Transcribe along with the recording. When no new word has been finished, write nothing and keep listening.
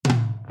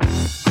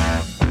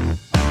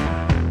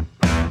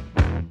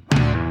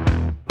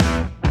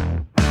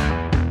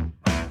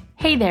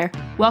Hey there,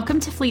 welcome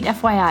to Fleet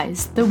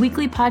FYIs, the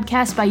weekly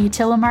podcast by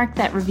Utilimark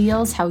that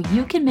reveals how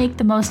you can make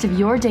the most of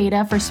your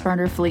data for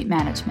smarter fleet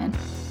management.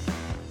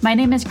 My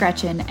name is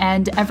Gretchen,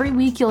 and every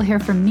week you'll hear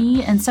from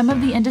me and some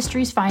of the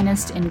industry's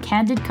finest in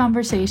candid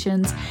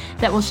conversations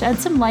that will shed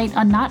some light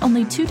on not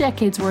only 2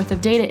 decades worth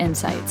of data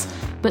insights,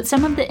 but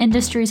some of the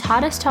industry's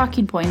hottest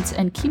talking points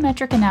and key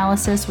metric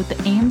analysis with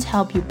the aim to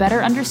help you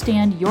better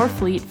understand your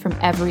fleet from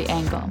every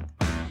angle.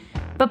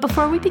 But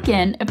before we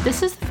begin, if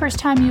this is the first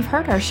time you've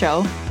heard our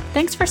show,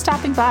 thanks for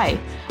stopping by.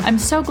 I'm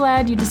so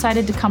glad you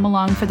decided to come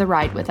along for the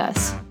ride with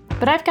us.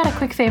 But I've got a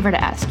quick favor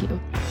to ask you.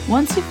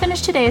 Once you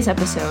finish today's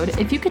episode,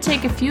 if you could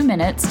take a few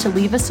minutes to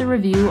leave us a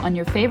review on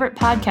your favorite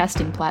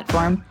podcasting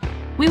platform,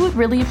 we would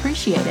really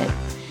appreciate it.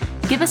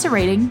 Give us a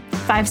rating,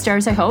 5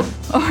 stars I hope,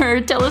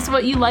 or tell us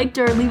what you liked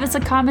or leave us a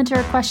comment or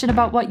a question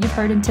about what you've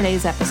heard in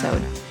today's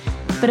episode.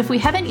 But if we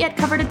haven't yet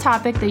covered a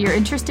topic that you're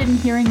interested in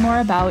hearing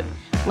more about,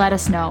 let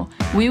us know.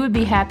 We would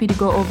be happy to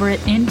go over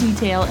it in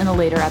detail in a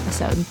later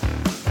episode.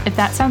 If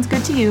that sounds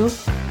good to you,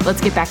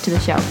 let's get back to the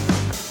show.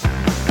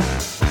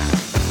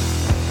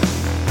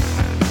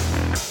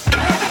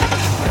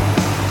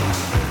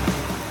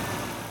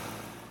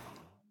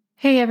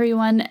 Hey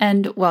everyone,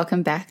 and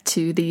welcome back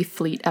to the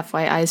Fleet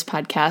FYIs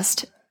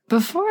podcast.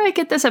 Before I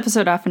get this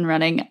episode off and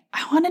running,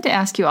 I wanted to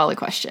ask you all a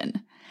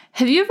question.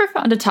 Have you ever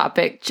found a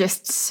topic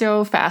just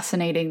so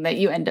fascinating that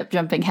you end up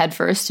jumping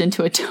headfirst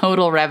into a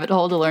total rabbit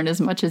hole to learn as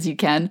much as you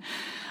can?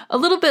 A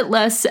little bit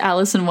less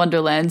Alice in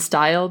Wonderland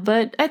style,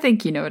 but I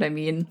think you know what I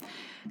mean.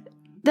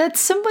 That's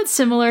somewhat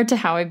similar to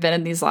how I've been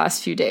in these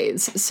last few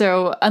days.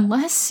 So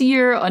unless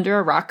you're under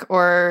a rock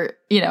or,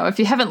 if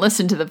you haven't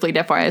listened to the Fleet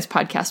FYIs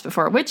podcast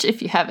before, which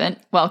if you haven't,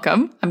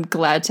 welcome. I'm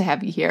glad to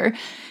have you here.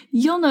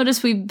 You'll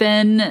notice we've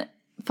been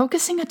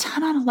focusing a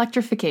ton on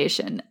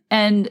electrification,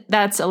 and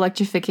that's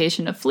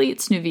electrification of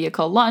fleets, new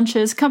vehicle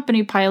launches,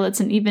 company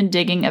pilots, and even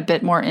digging a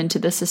bit more into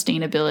the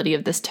sustainability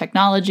of this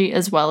technology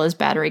as well as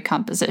battery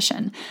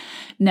composition.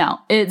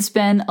 Now, it's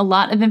been a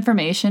lot of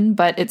information,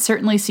 but it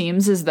certainly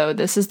seems as though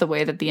this is the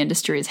way that the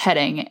industry is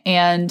heading,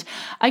 and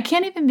I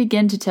can't even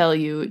begin to tell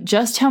you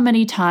just how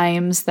many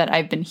times that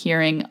I've been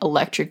hearing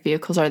electric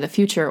vehicles are the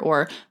future,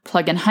 or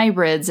plug-in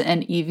hybrids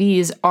and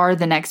EVs are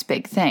the next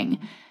big thing.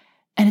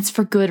 And it's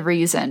for good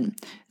reason.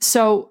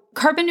 So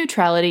carbon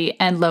neutrality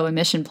and low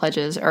emission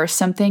pledges are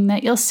something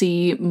that you'll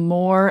see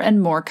more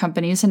and more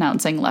companies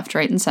announcing left,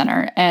 right, and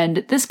center.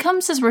 And this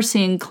comes as we're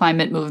seeing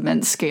climate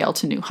movements scale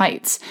to new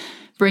heights,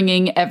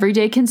 bringing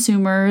everyday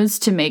consumers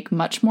to make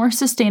much more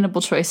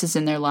sustainable choices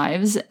in their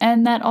lives.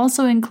 And that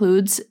also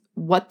includes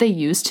what they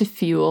use to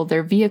fuel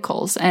their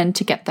vehicles and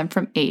to get them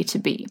from A to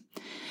B.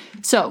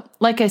 So,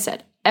 like I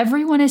said,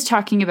 everyone is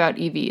talking about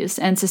EVs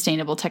and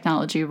sustainable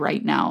technology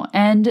right now,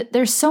 and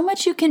there's so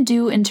much you can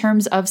do in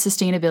terms of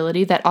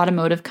sustainability that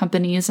automotive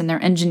companies and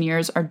their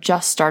engineers are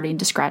just starting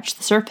to scratch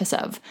the surface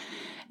of.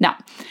 Now,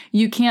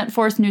 you can't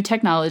force new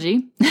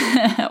technology,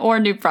 or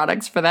new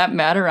products for that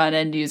matter, on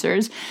end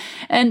users,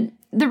 and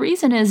the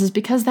reason is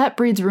because that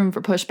breeds room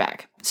for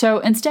pushback. So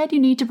instead, you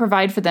need to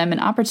provide for them an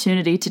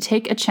opportunity to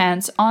take a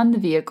chance on the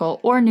vehicle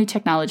or new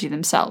technology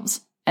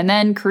themselves, and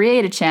then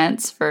create a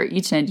chance for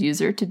each end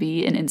user to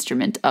be an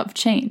instrument of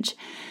change.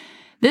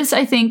 This,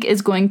 I think,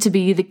 is going to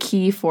be the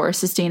key for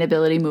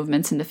sustainability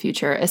movements in the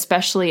future,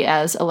 especially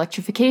as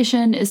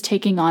electrification is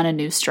taking on a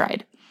new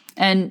stride.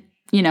 And,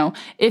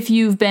 if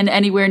you've been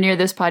anywhere near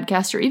this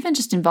podcast or even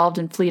just involved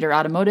in fleet or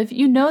automotive,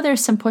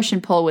 there's some push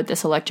and pull with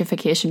this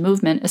electrification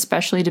movement,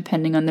 especially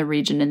depending on the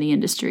region and the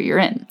industry you're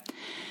in.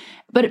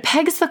 But it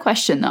pegs the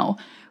question, though,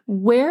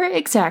 where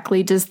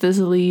exactly does this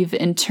leave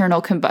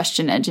internal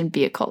combustion engine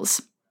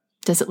vehicles?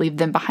 Does it leave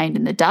them behind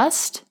in the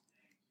dust?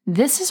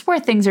 This is where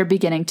things are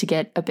beginning to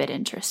get a bit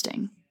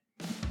interesting.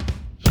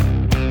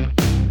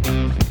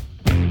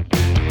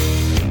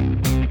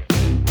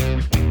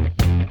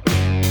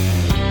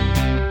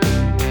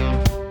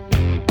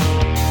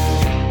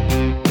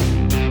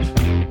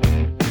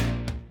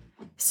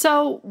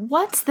 So,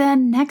 what's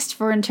then next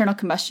for internal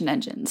combustion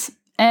engines?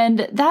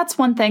 And that's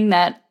one thing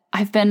that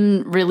I've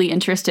been really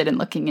interested in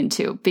looking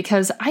into,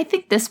 because I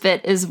think this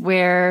bit is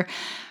where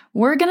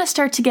we're going to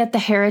start to get the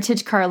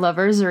heritage car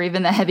lovers or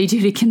even the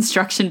heavy-duty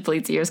construction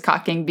fleets ears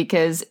cocking,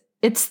 because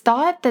it's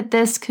thought that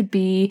this could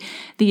be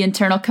the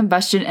internal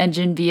combustion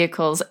engine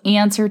vehicle's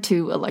answer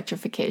to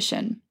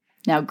electrification.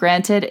 Now,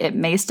 granted, it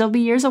may still be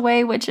years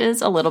away, which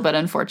is a little bit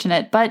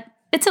unfortunate, but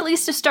it's at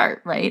least a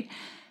start, right?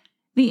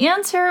 The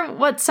answer,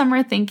 what some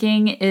are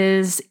thinking,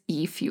 is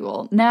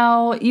e-fuel.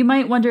 Now, you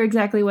might wonder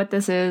exactly what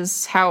this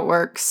is, how it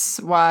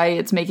works, why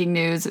it's making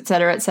news,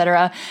 etc.,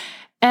 etc.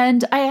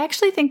 And I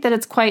actually think that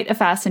it's quite a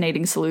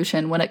fascinating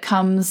solution when it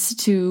comes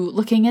to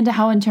looking into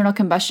how internal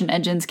combustion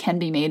engines can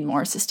be made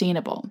more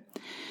sustainable.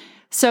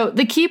 So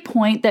the key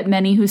point that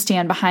many who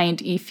stand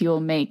behind e-fuel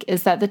make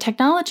is that the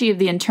technology of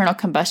the internal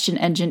combustion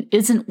engine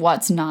isn't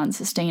what's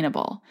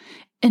non-sustainable.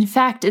 In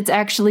fact, it's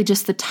actually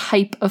just the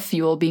type of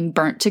fuel being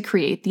burnt to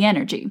create the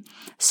energy.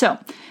 So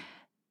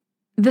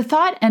The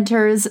thought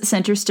enters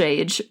center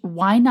stage,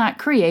 why not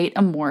create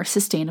a more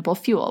sustainable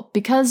fuel?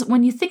 Because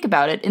when you think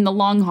about it in the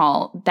long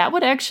haul, that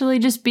would actually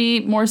just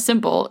be more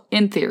simple,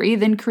 in theory,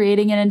 than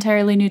creating an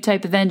entirely new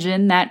type of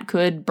engine that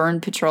could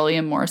burn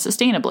petroleum more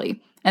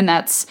sustainably. And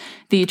that's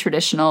the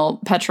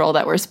traditional petrol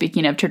that we're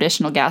speaking of,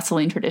 traditional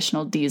gasoline,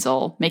 traditional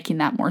diesel, making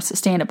that more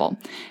sustainable.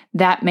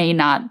 That may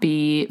not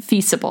be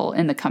feasible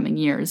in the coming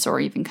years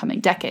or even coming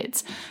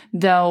decades,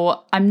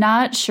 though I'm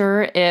not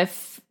sure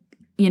if,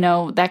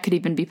 that could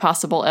even be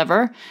possible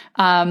ever.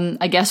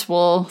 I guess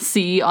we'll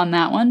see on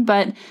that one.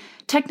 But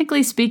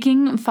technically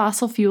speaking,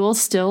 fossil fuels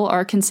still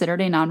are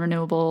considered a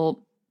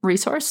non-renewable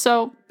resource.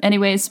 So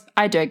anyways,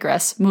 I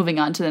digress. Moving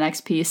on to the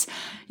next piece.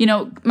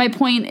 My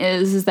point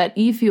is that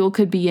e-fuel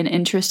could be an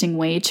interesting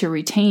way to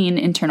retain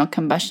internal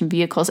combustion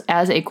vehicles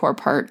as a core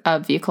part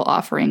of vehicle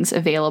offerings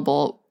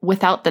available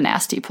without the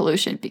nasty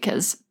pollution,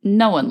 because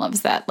no one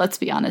loves that. Let's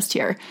be honest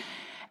here.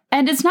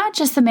 And it's not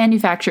just the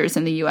manufacturers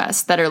in the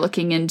US that are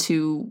looking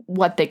into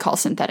what they call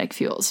synthetic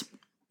fuels.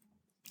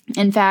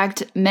 In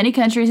fact, many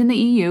countries in the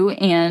EU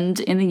and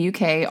in the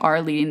UK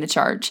are leading the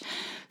charge.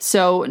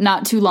 So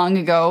not too long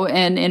ago,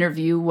 an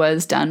interview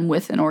was done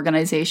with an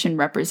organization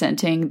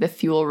representing the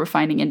fuel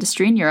refining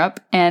industry in Europe,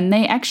 and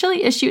they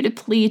actually issued a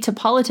plea to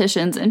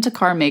politicians and to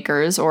car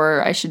makers,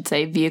 or I should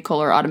say vehicle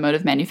or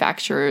automotive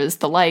manufacturers,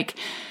 the like,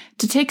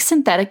 to take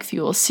synthetic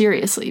fuels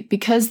seriously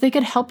because they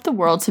could help the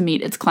world to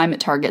meet its climate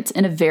targets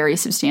in a very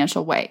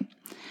substantial way.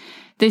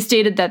 They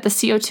stated that the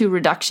CO2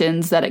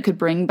 reductions that it could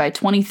bring by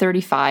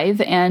 2035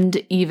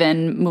 and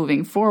even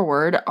moving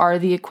forward are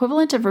the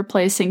equivalent of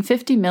replacing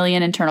 50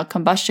 million internal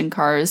combustion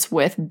cars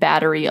with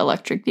battery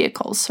electric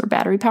vehicles, or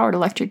battery-powered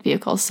electric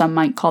vehicles. Some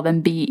might call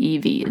them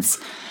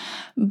BEVs.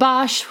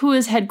 Bosch, who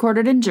is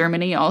headquartered in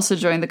Germany, also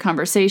joined the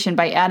conversation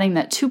by adding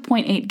that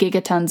 2.8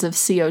 gigatons of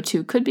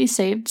CO2 could be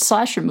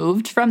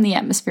saved/removed from the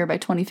atmosphere by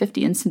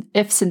 2050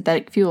 if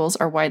synthetic fuels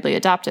are widely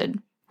adopted,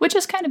 which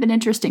is kind of an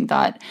interesting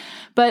thought.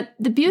 But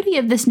the beauty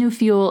of this new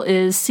fuel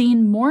is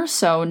seen more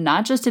so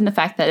not just in the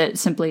fact that it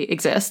simply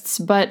exists,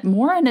 but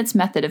more in its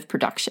method of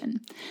production.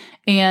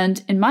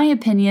 And in my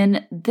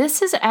opinion,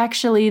 this is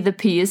actually the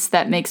piece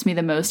that makes me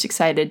the most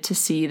excited to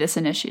see this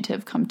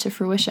initiative come to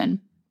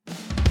fruition.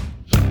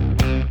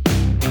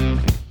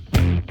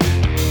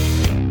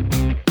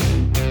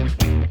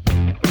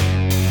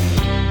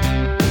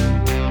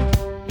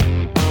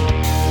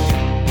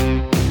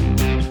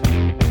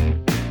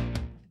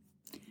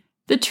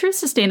 The true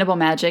sustainable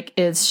magic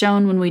is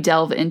shown when we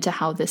delve into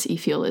how this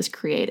e-fuel is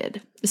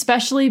created,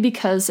 especially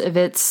because of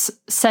its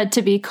said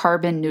to be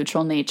carbon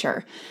neutral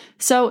nature.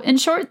 So, in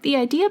short, the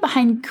idea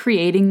behind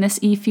creating this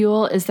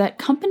e-fuel is that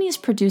companies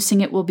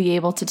producing it will be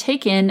able to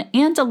take in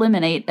and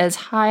eliminate as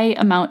high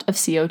amount of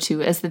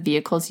CO2 as the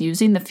vehicles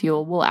using the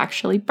fuel will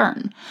actually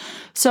burn.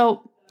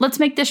 So, let's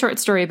make this short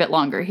story a bit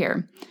longer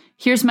here.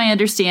 Here's my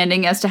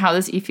understanding as to how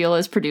this e-fuel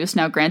is produced.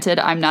 Now, granted,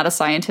 I'm not a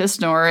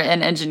scientist nor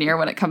an engineer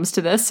when it comes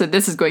to this, so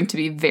this is going to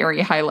be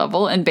very high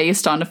level and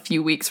based on a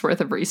few weeks worth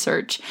of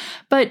research.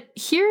 But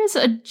here's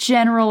a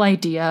general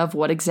idea of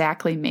what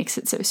exactly makes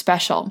it so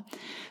special.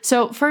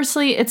 So,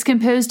 firstly, it's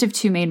composed of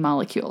two main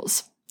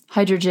molecules,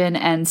 hydrogen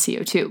and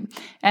CO2.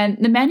 And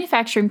the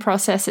manufacturing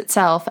process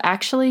itself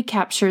actually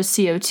captures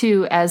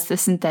CO2 as the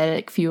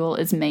synthetic fuel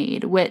is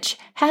made, which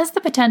has the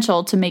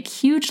potential to make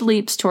huge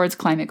leaps towards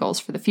climate goals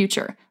for the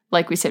future,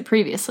 like we said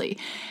previously.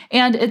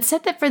 And it's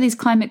said that for these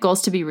climate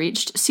goals to be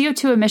reached,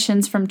 CO2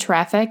 emissions from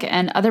traffic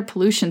and other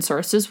pollution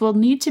sources will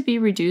need to be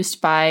reduced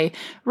by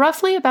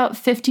roughly about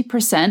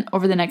 50%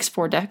 over the next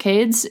 4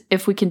 decades.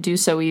 If we can do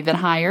so even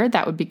higher,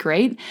 that would be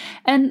great.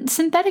 And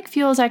synthetic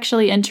fuels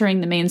actually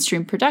entering the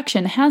mainstream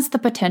production has the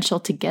potential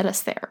to get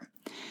us there.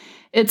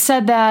 It's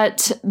said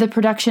that the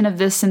production of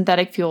this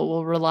synthetic fuel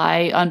will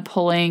rely on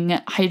pulling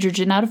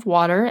hydrogen out of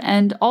water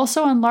and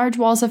also on large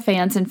walls of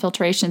fans and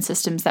filtration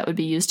systems that would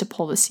be used to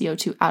pull the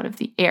CO2 out of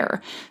the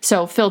air.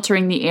 So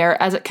filtering the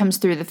air as it comes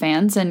through the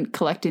fans and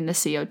collecting the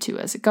CO2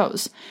 as it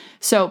goes.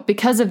 So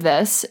because of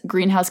this,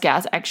 greenhouse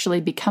gas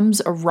actually becomes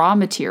a raw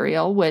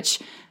material, which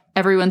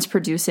everyone's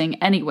producing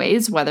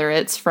anyways, whether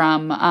it's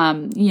from,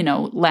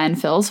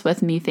 landfills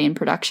with methane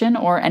production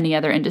or any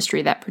other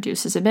industry that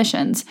produces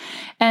emissions.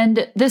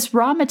 And this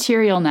raw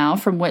material now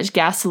from which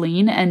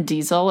gasoline and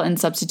diesel and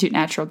substitute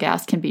natural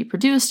gas can be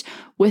produced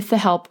with the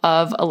help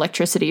of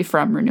electricity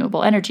from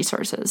renewable energy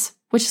sources,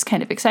 which is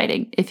kind of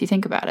exciting if you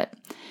think about it.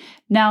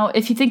 Now,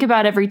 if you think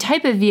about every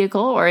type of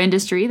vehicle or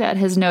industry that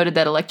has noted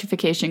that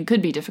electrification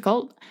could be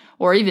difficult,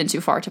 or even too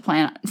far to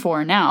plan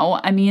for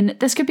now,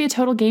 this could be a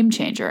total game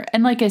changer.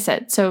 And like I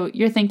said, so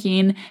you're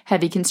thinking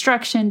heavy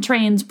construction,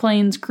 trains,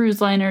 planes,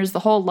 cruise liners, the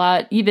whole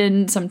lot,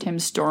 even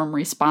sometimes storm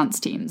response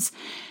teams.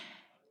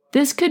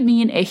 This could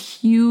mean a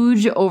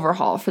huge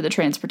overhaul for the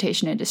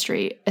transportation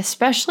industry,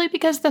 especially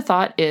because the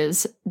thought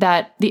is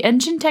that the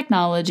engine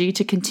technology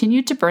to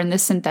continue to burn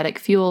this synthetic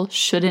fuel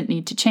shouldn't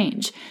need to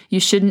change.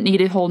 You shouldn't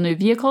need a whole new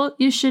vehicle.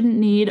 You shouldn't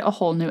need a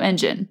whole new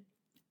engine.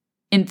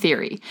 In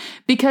theory,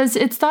 because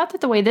it's thought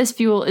that the way this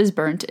fuel is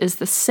burnt is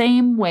the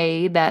same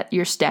way that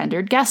your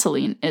standard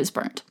gasoline is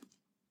burnt.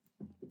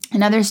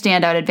 Another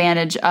standout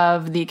advantage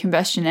of the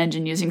combustion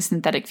engine using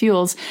synthetic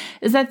fuels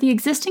is that the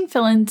existing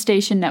filling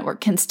station network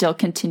can still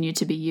continue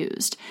to be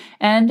used.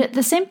 And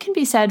the same can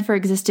be said for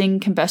existing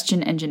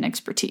combustion engine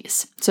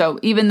expertise. So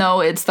even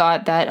though it's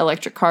thought that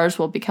electric cars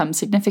will become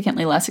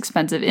significantly less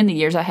expensive in the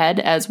years ahead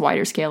as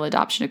wider scale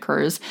adoption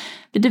occurs,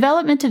 the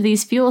development of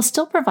these fuels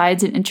still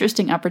provides an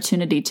interesting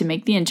opportunity to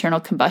make the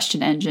internal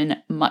combustion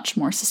engine much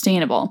more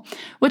sustainable,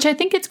 which I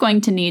think it's going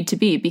to need to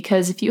be,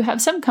 because if you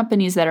have some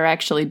companies that are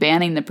actually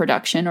banning the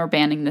production or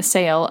banning the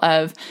sale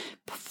of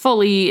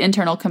fully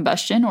internal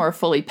combustion or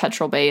fully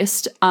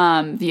petrol-based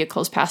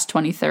vehicles past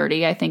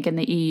 2030, I think in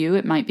the EU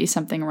it might be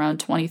something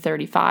around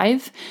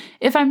 2035,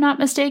 if I'm not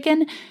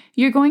mistaken,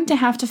 you're going to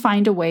have to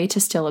find a way to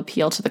still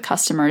appeal to the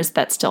customers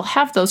that still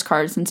have those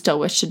cars and still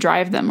wish to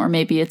drive them, or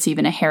maybe it's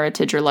even a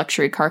heritage or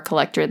luxury car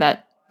collector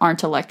that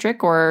aren't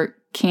electric or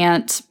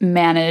can't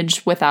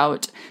manage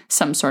without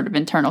some sort of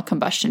internal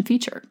combustion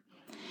feature.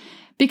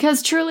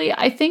 Because truly,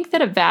 I think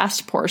that a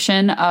vast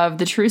portion of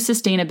the true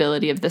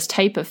sustainability of this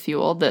type of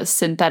fuel, the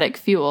synthetic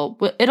fuel,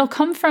 it'll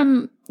come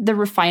from the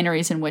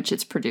refineries in which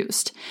it's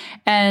produced.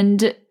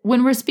 And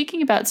when we're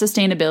speaking about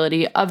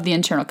sustainability of the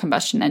internal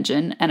combustion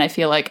engine, and I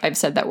feel like I've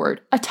said that word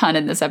a ton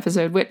in this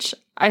episode, which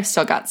I've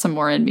still got some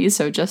more in me,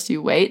 so just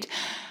you wait.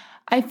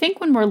 I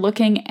think when we're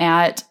looking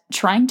at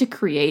trying to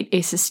create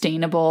a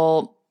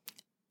sustainable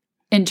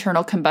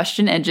internal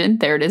combustion engine,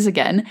 there it is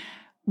again,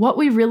 what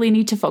we really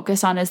need to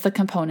focus on is the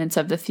components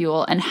of the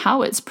fuel and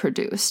how it's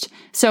produced.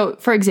 So,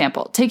 for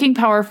example, taking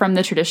power from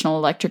the traditional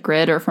electric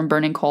grid or from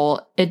burning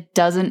coal, it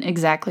doesn't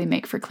exactly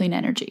make for clean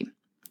energy.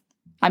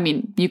 I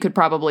mean, you could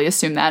probably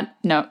assume that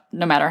no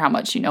matter how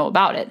much you know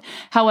about it.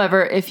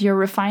 However, if you're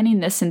refining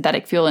this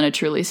synthetic fuel in a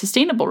truly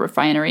sustainable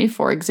refinery,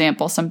 for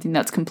example, something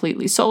that's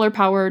completely solar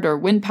powered or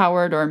wind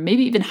powered or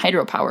maybe even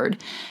hydro powered,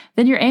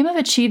 then your aim of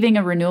achieving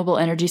a renewable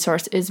energy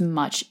source is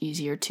much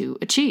easier to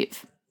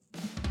achieve.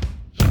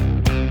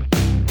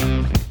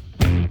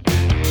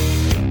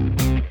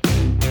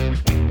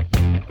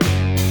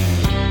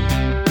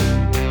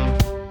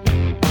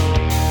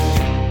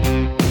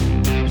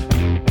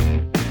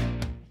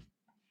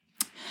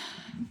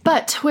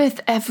 But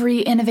with every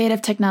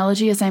innovative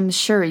technology, as I'm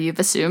sure you've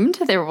assumed,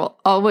 there will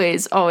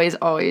always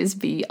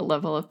be a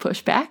level of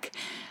pushback.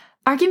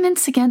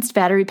 Arguments against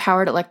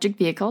battery-powered electric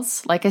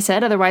vehicles, like I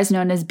said, otherwise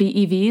known as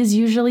BEVs,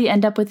 usually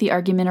end up with the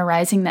argument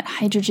arising that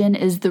hydrogen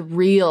is the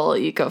real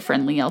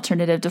eco-friendly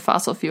alternative to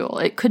fossil fuel.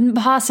 It couldn't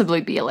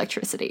possibly be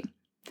electricity.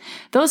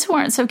 Those who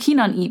aren't so keen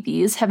on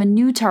EVs have a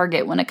new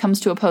target when it comes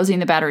to opposing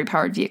the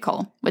battery-powered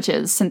vehicle, which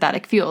is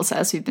synthetic fuels,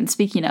 as we've been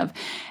speaking of.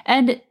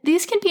 And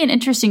these can be an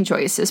interesting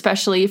choice,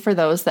 especially for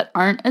those that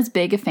aren't as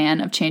big a fan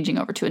of changing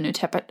over to a new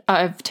type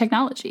of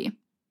technology.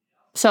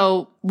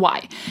 So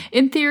why?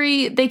 In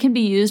theory, they can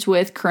be used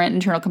with current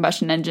internal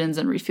combustion engines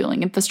and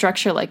refueling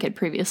infrastructure, like I'd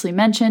previously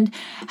mentioned.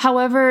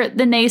 However,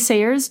 the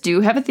naysayers do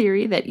have a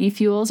theory that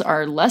e-fuels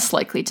are less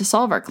likely to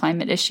solve our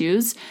climate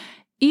issues,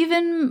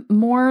 even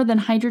more than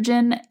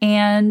hydrogen,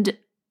 and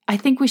I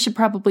think we should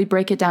probably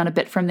break it down a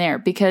bit from there,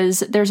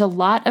 because there's a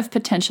lot of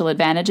potential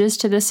advantages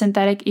to the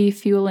synthetic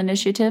e-fuel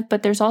initiative,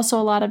 but there's also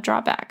a lot of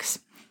drawbacks.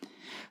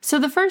 So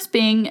the first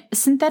being,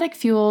 synthetic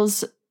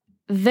fuels,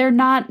 they're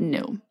not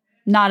new,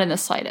 not in the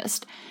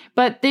slightest,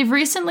 but they've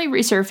recently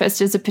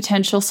resurfaced as a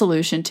potential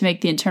solution to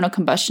make the internal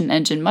combustion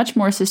engine much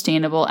more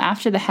sustainable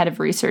after the head of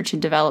research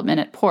and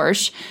development at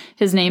Porsche,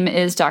 his name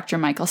is Dr.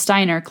 Michael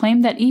Steiner,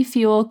 claimed that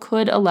e-fuel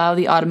could allow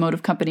the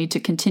automotive company to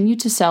continue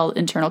to sell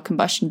internal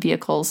combustion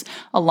vehicles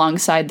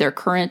alongside their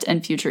current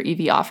and future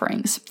EV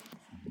offerings.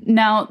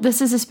 Now,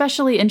 this is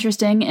especially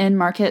interesting in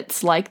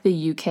markets like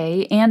the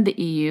UK and the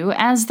EU,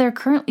 as they're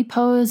currently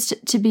posed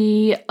to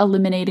be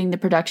eliminating the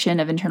production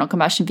of internal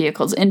combustion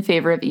vehicles in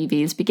favor of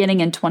EVs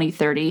beginning in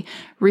 2030,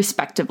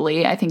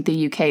 respectively. I think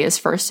the UK is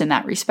first in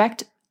that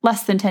respect,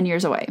 less than 10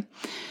 years away.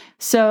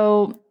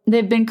 So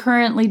they've been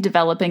currently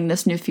developing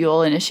this new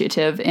fuel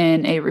initiative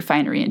in a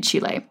refinery in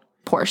Chile.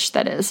 Porsche,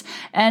 that is.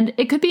 And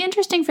it could be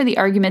interesting for the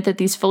argument that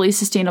these fully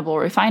sustainable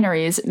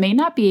refineries may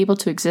not be able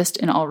to exist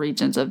in all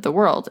regions of the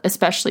world,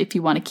 especially if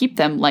you want to keep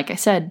them, like I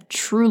said,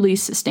 truly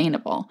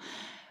sustainable.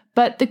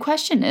 But the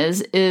question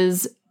is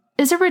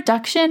a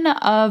reduction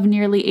of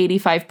nearly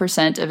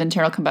 85% of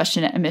internal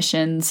combustion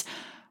emissions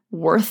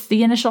worth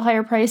the initial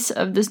higher price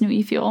of this new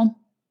e-fuel?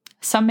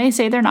 Some may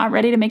say they're not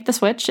ready to make the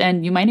switch,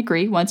 and you might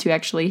agree once you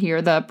actually hear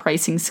the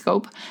pricing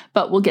scope,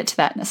 but we'll get to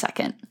that in a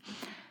second.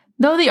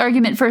 Though the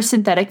argument for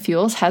synthetic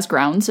fuels has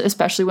grounds,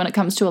 especially when it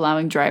comes to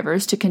allowing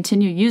drivers to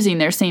continue using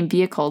their same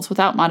vehicles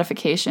without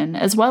modification,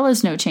 as well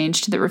as no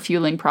change to the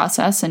refueling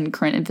process and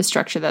current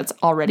infrastructure that's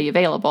already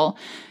available,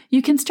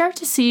 you can start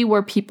to see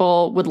where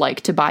people would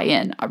like to buy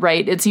in,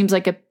 right? It seems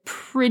like a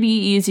pretty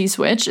easy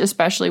switch,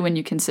 especially when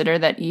you consider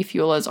that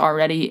ethanol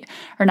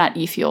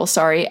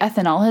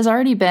has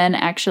already been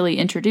actually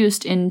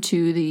introduced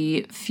into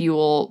the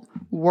fuel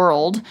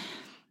world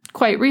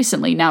quite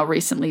recently, now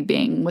recently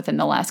being within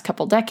the last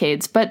couple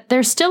decades, but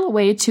there's still a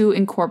way to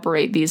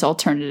incorporate these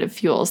alternative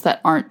fuels that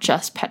aren't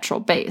just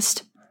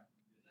petrol-based.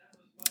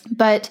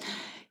 But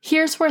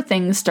Here's where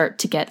things start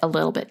to get a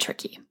little bit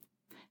tricky.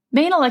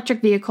 Main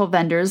electric vehicle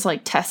vendors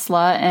like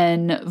Tesla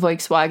and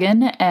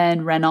Volkswagen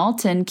and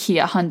Renault and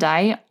Kia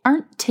Hyundai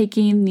aren't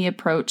taking the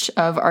approach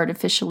of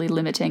artificially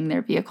limiting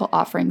their vehicle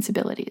offerings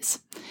abilities.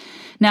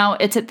 Now,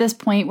 it's at this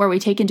point where we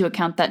take into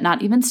account that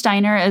not even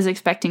Steiner is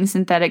expecting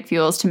synthetic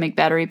fuels to make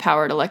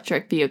battery-powered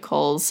electric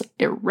vehicles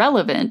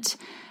irrelevant,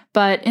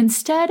 but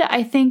instead,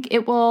 I think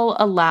it will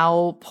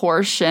allow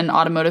Porsche and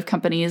automotive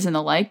companies and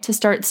the like to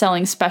start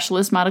selling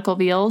specialist medical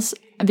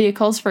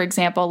vehicles, for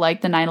example,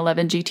 like the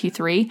 911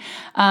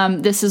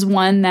 GT3. This is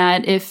one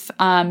that if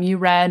you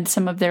read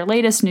some of their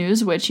latest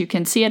news, which you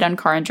can see it on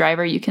Car and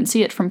Driver, you can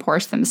see it from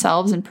Porsche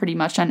themselves and pretty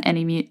much on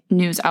any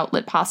news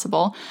outlet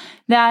possible,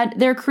 that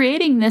they're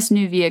creating this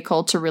new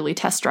vehicle to really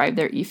test drive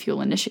their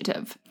e-fuel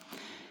initiative.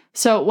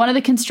 So one of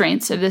the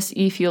constraints of this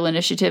e-fuel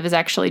initiative is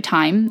actually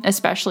time,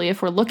 especially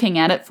if we're looking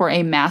at it for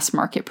a mass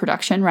market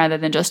production rather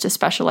than just a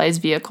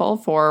specialized vehicle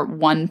for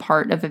one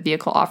part of a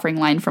vehicle offering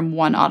line from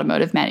one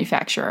automotive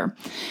manufacturer.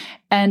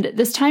 And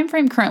this time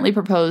frame currently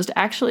proposed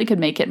actually could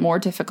make it more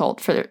difficult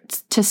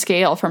to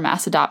scale for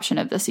mass adoption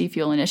of this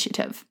e-fuel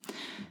initiative.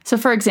 So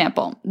for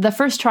example, the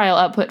first trial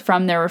output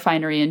from their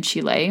refinery in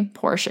Chile,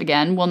 Porsche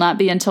again, will not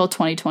be until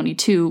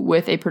 2022,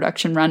 with a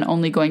production run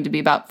only going to be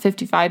about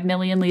 55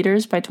 million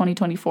liters by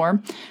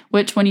 2024,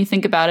 which when you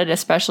think about it,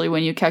 especially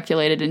when you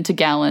calculate it into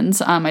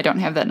gallons, I don't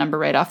have that number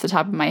right off the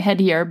top of my head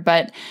here,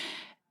 but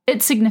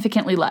it's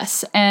significantly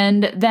less.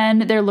 And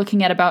then they're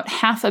looking at about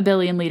 500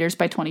 million liters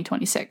by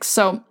 2026.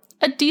 So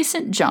a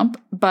decent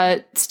jump,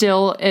 but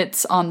still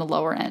it's on the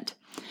lower end.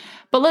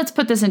 But let's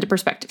put this into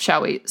perspective,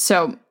 shall we?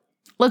 So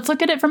let's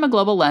look at it from a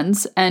global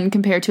lens and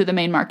compare two of the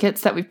main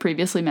markets that we've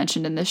previously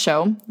mentioned in this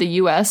show, the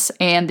US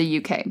and the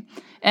UK.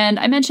 And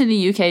I mentioned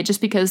the UK just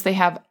because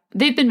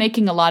they've been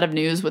making a lot of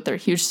news with their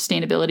huge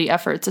sustainability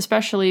efforts,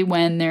 especially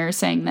when they're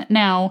saying that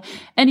now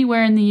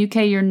anywhere in the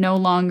UK you're no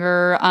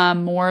longer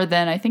more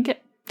than,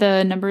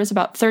 the number is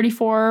about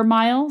 34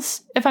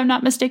 miles, if I'm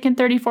not mistaken,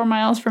 34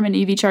 miles from an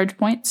EV charge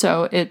point.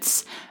 So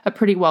it's a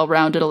pretty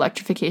well-rounded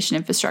electrification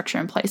infrastructure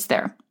in place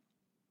there.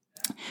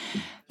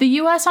 The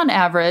US on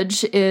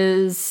average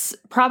is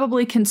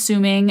probably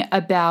consuming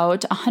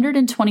about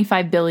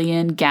 125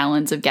 billion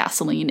gallons of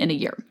gasoline in a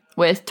year,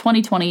 with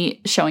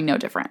 2020 showing no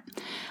different.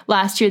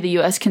 Last year, the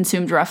US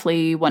consumed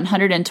roughly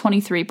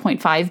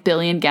 123.5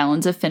 billion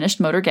gallons of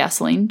finished motor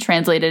gasoline.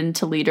 Translated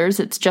into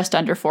liters, it's just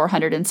under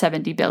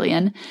 470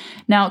 billion.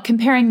 Now,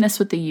 comparing this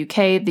with the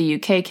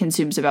UK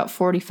consumes about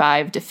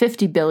 45 to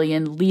 50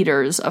 billion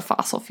liters of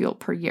fossil fuel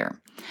per year.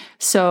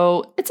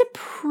 So it's a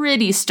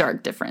pretty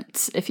stark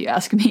difference, if you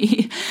ask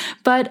me.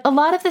 But a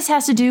lot of this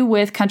has to do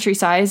with country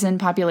size and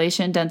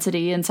population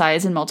density and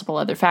size and multiple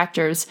other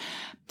factors.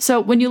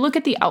 So when you look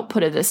at the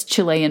output of this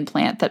Chilean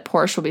plant that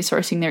Porsche will be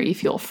sourcing their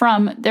e-fuel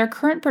from, their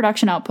current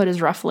production output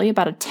is roughly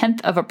about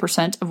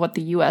 0.1% of what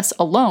the US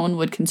alone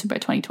would consume by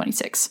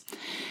 2026.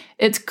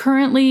 It's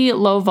currently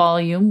low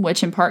volume,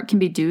 which in part can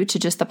be due to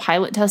just the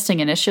pilot testing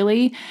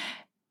initially,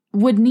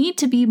 would need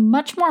to be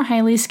much more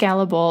highly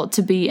scalable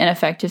to be an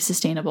effective,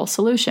 sustainable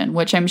solution,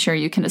 which I'm sure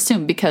you can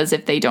assume, because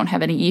if they don't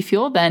have any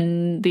e-fuel,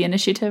 then the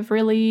initiative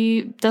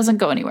really doesn't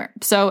go anywhere.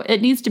 So it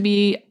needs to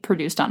be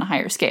produced on a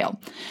higher scale.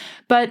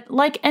 But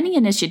like any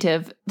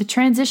initiative, the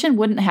transition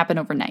wouldn't happen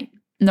overnight,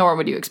 nor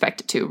would you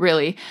expect it to,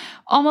 really.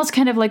 Almost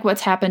kind of like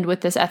what's happened with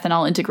this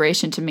ethanol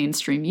integration to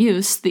mainstream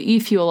use, the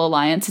eFuel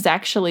Alliance has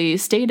actually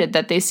stated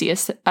that they see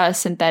a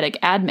synthetic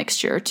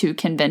admixture to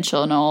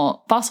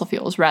conventional fossil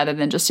fuels rather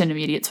than just an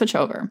immediate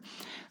switchover.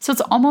 So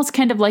it's almost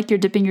kind of like you're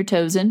dipping your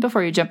toes in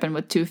before you jump in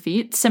with 2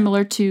 feet,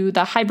 similar to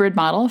the hybrid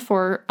model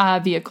for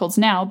vehicles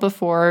now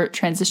before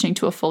transitioning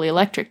to a fully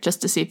electric,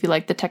 just to see if you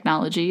like the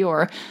technology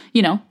or,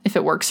 if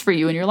it works for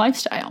you and your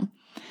lifestyle.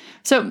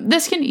 So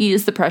this can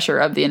ease the pressure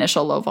of the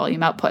initial low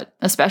volume output,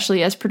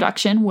 especially as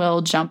production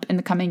will jump in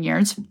the coming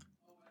years.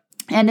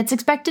 And it's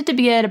expected to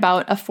be at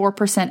about a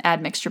 4%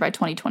 admixture by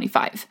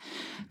 2025,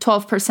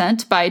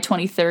 12% by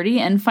 2030,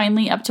 and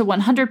finally up to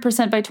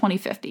 100% by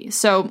 2050.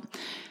 So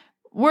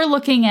we're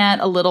looking at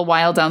a little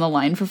while down the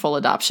line for full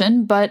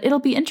adoption, but it'll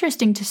be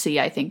interesting to see,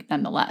 I think,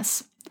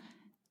 nonetheless.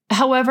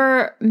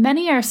 However,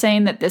 many are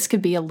saying that this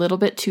could be a little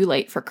bit too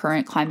late for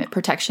current climate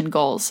protection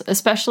goals,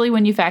 especially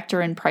when you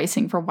factor in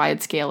pricing for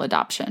wide-scale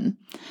adoption.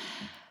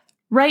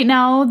 Right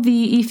now,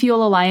 the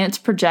eFuel Alliance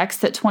projects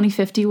that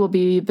 2050 will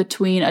be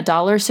between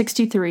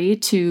 $1.63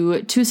 to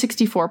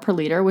 $2.64 per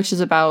liter, which is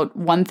about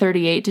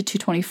 138 to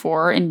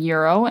 224 in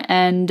euro,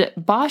 and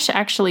Bosch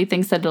actually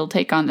thinks that it'll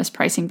take on this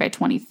pricing by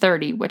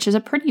 2030, which is a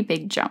pretty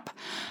big jump.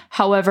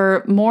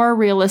 However, more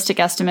realistic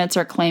estimates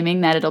are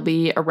claiming that it'll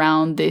be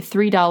around the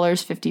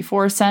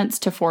 $3.54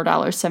 to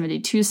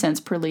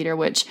 $4.72 per liter,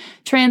 which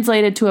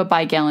translated to a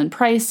by-gallon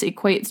price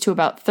equates to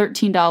about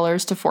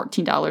 $13 to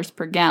 $14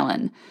 per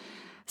gallon.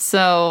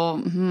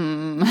 So,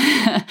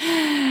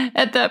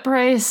 at that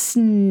price,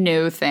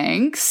 no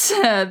thanks.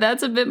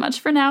 That's a bit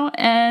much for now,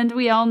 and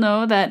we all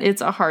know that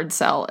it's a hard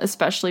sell,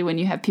 especially when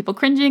you have people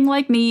cringing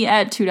like me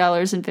at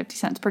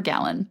 $2.50 per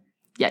gallon.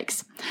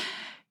 Yikes.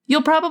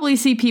 You'll probably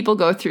see people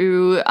go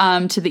through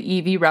to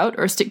the EV route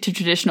or stick to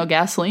traditional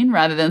gasoline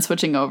rather than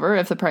switching over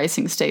if the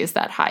pricing stays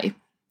that high,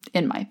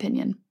 in my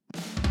opinion.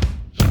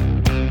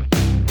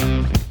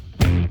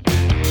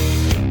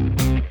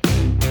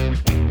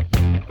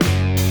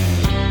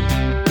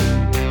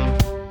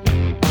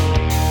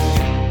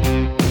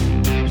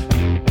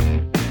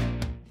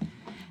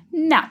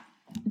 Now,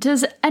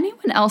 does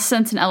anyone else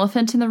sense an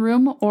elephant in the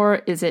room,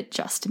 or is it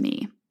just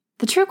me?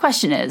 The true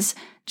question is,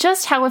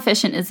 just how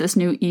efficient is this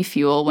new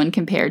e-fuel when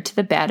compared to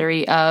the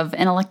battery of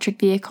an electric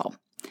vehicle?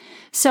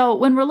 So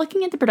when we're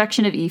looking at the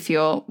production of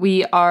e-fuel,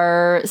 we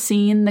are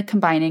seeing the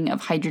combining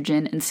of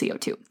hydrogen and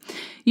CO2.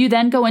 You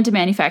then go into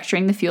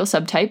manufacturing the fuel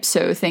subtype,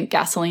 so think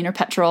gasoline or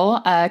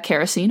petrol,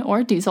 kerosene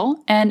or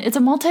diesel, and it's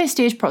a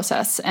multi-stage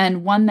process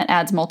and one that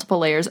adds multiple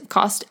layers of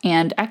cost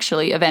and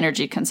actually of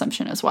energy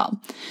consumption as well.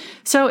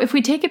 So if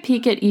we take a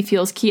peek at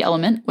e-fuel's key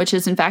element, which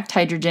is in fact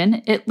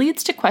hydrogen, it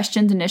leads to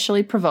questions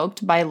initially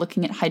provoked by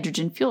looking at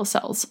hydrogen fuel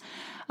cells.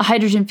 A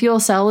hydrogen fuel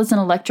cell is an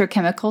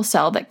electrochemical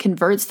cell that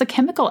converts the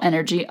chemical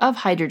energy of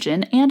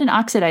hydrogen and an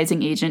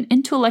oxidizing agent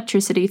into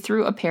electricity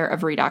through a pair of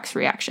redox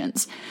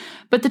reactions.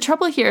 But the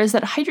trouble here is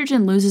that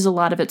hydrogen loses a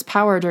lot of its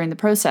power during the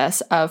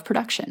process of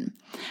production.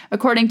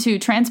 According to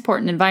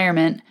Transport and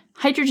Environment,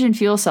 hydrogen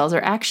fuel cells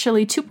are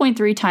actually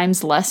 2.3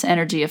 times less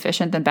energy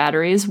efficient than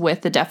batteries,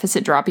 with the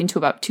deficit dropping to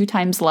about 2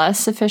 times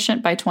less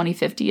efficient by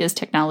 2050 as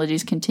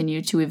technologies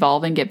continue to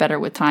evolve and get better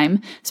with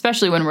time,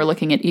 especially when we're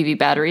looking at EV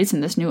batteries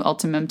and this new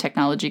Ultium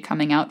technology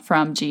coming out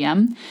from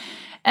GM.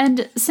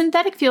 And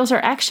synthetic fuels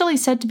are actually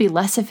said to be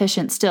less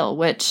efficient still,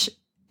 which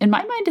in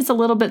my mind is a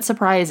little bit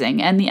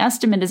surprising, and the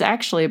estimate is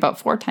actually about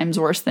 4 times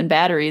worse than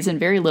batteries, and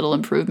very little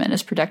improvement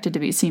is projected to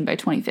be seen by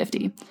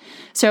 2050.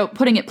 So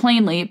putting it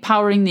plainly,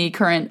 powering the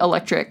current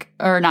electric,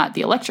 or not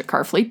the electric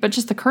car fleet, but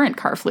just the current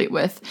car fleet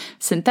with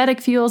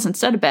synthetic fuels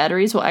instead of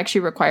batteries will actually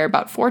require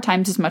about 4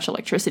 times as much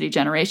electricity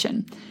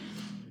generation.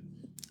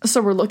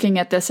 So we're looking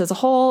at this as a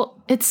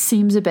whole, it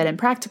seems a bit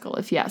impractical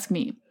if you ask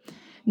me.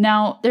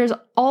 Now, there's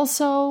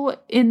also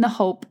in the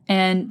hope,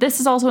 and this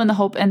is also in the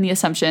hope and the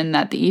assumption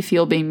that the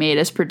e-fuel being made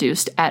is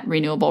produced at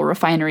renewable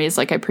refineries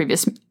like I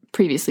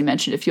previously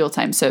mentioned a fuel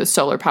time, so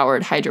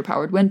solar-powered,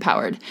 hydro-powered,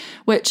 wind-powered,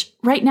 which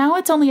right now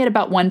it's only at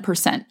about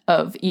 1%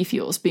 of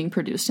e-fuels being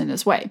produced in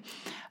this way.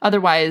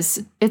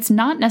 Otherwise, it's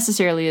not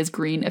necessarily as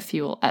green a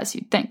fuel as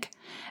you'd think.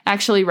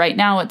 Actually, right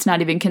now, it's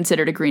not even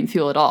considered a green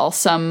fuel at all.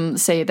 Some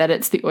say that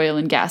it's the oil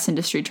and gas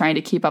industry trying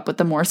to keep up with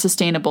the more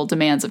sustainable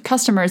demands of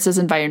customers as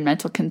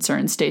environmental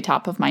concerns stay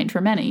top of mind for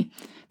many.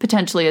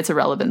 Potentially, it's a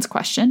relevance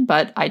question,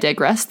 but I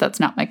digress. That's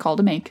not my call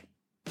to make.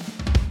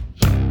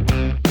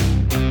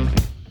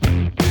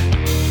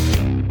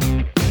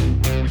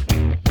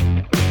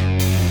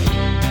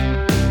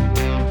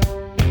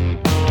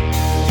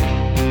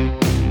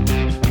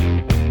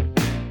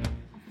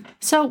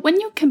 So when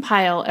you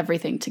compile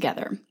everything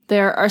together,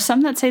 there are some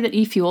that say that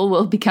e-fuel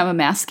will become a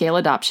mass-scale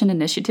adoption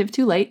initiative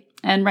too late,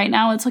 and right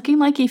now it's looking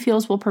like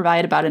e-fuels will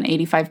provide about an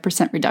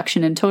 85%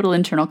 reduction in total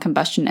internal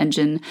combustion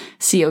engine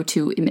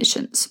CO2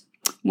 emissions.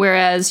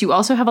 Whereas you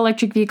also have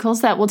electric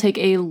vehicles that will take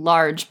a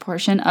large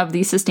portion of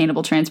the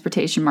sustainable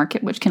transportation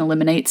market, which can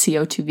eliminate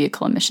CO2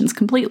 vehicle emissions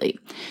completely.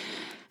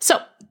 So,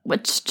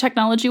 which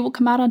technology will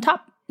come out on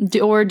top?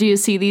 Or do you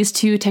see these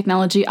two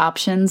technology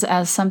options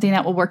as something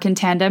that will work in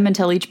tandem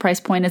until each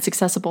price point is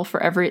accessible for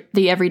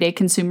the everyday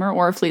consumer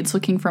or fleets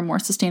looking for a more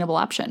sustainable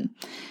option?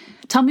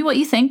 Tell me what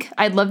you think.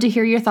 I'd love to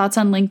hear your thoughts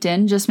on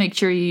LinkedIn. Just make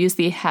sure you use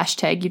the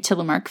hashtag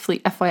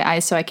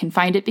 #UtilimarkFleetFYI so I can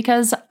find it,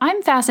 because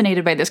I'm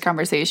fascinated by this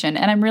conversation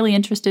and I'm really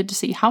interested to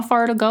see how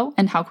far it'll go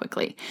and how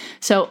quickly.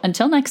 So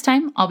until next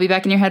time, I'll be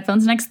back in your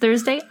headphones next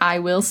Thursday. I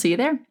will see you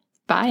there.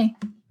 Bye.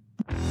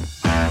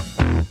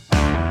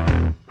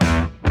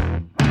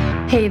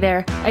 Hey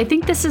there, I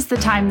think this is the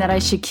time that I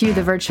should cue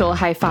the virtual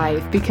high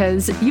five,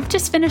 because you've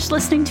just finished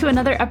listening to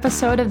another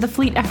episode of the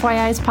Fleet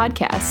FYI's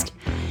podcast.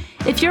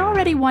 If you're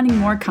already wanting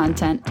more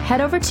content,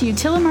 head over to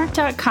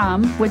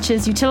Utilimark.com, which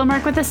is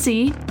Utilimark with a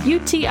C,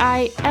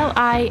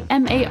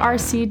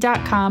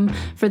 UTILIMARC.com,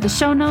 for the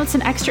show notes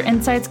and extra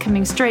insights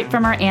coming straight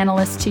from our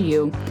analysts to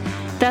you.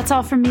 That's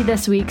all from me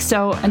this week,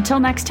 so until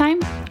next time,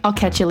 I'll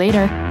catch you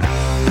later.